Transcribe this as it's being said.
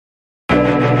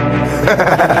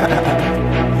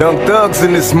Young thugs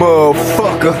in this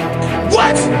motherfucker.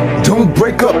 What? Don't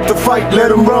break up the fight, let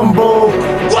them rumble.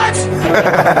 What?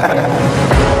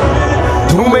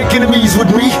 Don't make enemies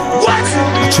with me. What?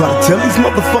 I try to tell these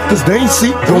motherfuckers they ain't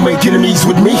see. Don't make enemies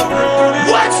with me.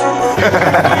 What?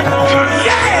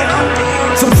 Yeah!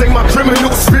 Some say my criminal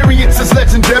experience is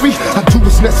legendary. I do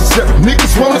what's necessary.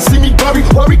 Niggas wanna see me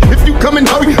worry. If you come and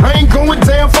hurry, I ain't going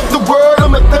down. Fuck the word,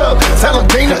 I'm a thug.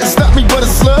 Talladena, it's not me but a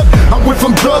slug. I went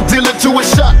from drug dealer to a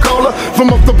shot caller. From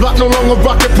up the block, no longer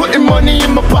rockin'. Putting money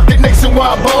in my pocket,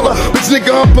 nationwide baller. Bitch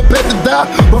nigga, I'm prepared to die.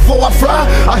 Before I fry,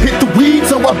 I hit the weed,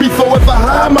 so I be forever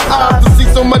high. My eyes to see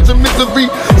so much of misery.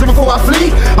 So before I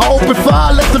flee, I open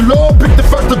fire, let the Lord pick the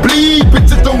first to bleed.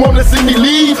 Bitches don't wanna see me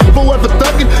leave. Forever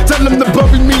thuggin', tell them to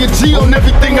bury me a G on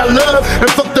everything I love. And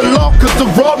fuck the law, cause the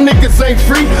raw niggas ain't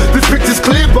free. This picture's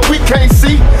clear, but we can't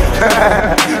see.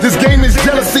 This game is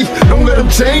jealousy, don't let them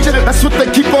change it. That's what they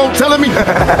keep on telling me.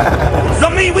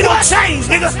 Don't mean we don't change,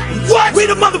 niggas. What? We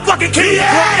the motherfucking king.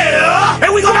 Yeah!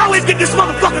 And we gon' always get this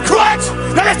motherfucking crutch.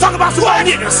 Now let's talk about some other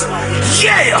niggas.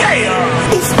 Yeah! Yeah!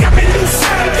 Who's got me loose?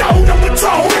 Yo, no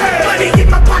patrol. Money in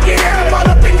my pocket, I'm all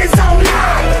up in this zone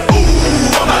line.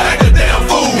 Ooh, I'ma act a damn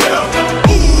fool, yeah.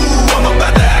 Ooh, I'm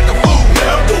about to act a fool,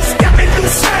 yeah. Who's got me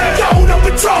loose? Yo, no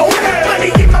patrol.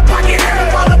 Money in my pocket,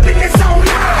 I'm all up in this zone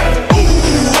line.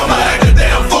 Ooh, I'ma act a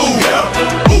damn fool,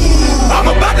 yeah. Ooh, I'm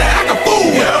about to act a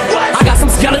fool, yeah. I got some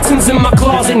skeletons in my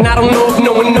closet and I don't know if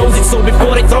no one knows it. So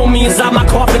before they throw me inside my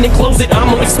coffin and close it,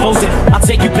 I'ma expose it. I'll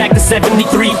take you back to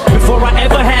 73. Before I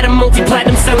ever had a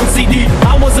multi-platinum selling CD.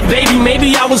 I was a baby,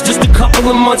 maybe I was just a couple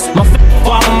of months. My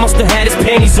father must have had his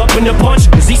panties up in a bunch,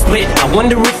 cause he split. I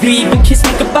wonder if he even kissed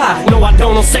me goodbye. No, I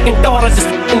don't. On second thought, I just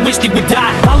wished he would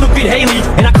die. I look at Haley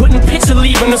and I couldn't picture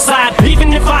leaving her side.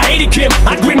 Even if I hated Kim,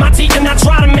 I grit my teeth and I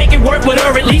try to make it work with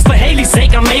her. At least for Haley's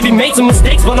sake, I maybe made some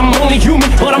mistakes, but I'm only human.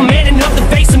 But I'm man enough to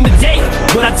face him today.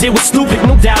 What I did was stupid,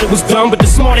 no doubt it was dumb. But the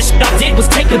smartest shit I did was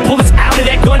take the bullets out of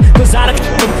that gun. Cause I'd have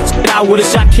I would've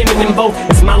shot Kim and them both.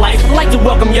 It's my life. I'd like to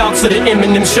welcome y'all to the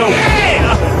Eminem show.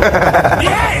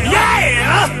 Yeah!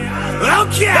 Yeah!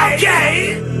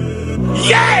 Okay!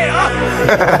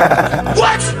 Yeah!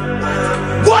 What?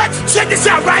 What? Check this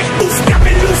out, right? Who's got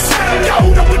me loose?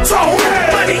 Yo, no patrol.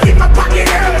 Money in my pocket,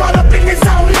 I'm all up in this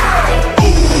zone line.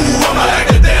 Ooh, I'ma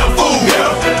act a damn fool,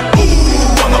 yeah.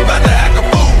 Ooh, I'm about to act a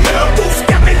fool, yeah. Who's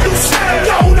got me loose?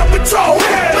 Yo, no patrol.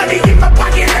 Money in my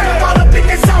pocket, I'm all up in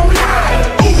this zone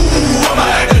line. Ooh, I'ma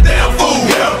act a damn fool,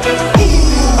 yeah.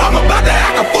 Ooh, I'm about to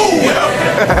act a fool, yeah.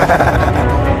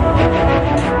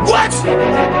 What?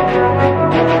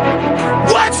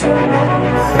 What?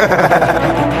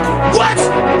 What?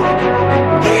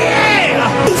 Yeah!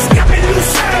 Who's got me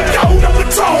loose? Yo, no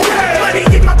patrol. Money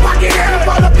in my pocket, I'm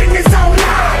all up in this zone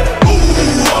line.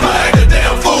 Ooh, I'ma act a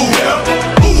damn fool,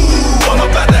 yeah. Ooh, I'm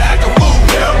about to act a fool,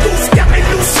 yeah. Who's got me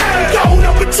loose? Yo,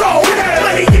 no patrol.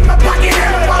 Money in my pocket,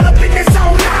 I'm all up in this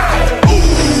zone line.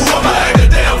 Ooh, I'ma act a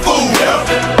damn fool,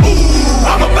 yeah. Ooh,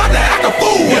 I'm about to act a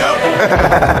fool,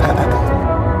 yeah.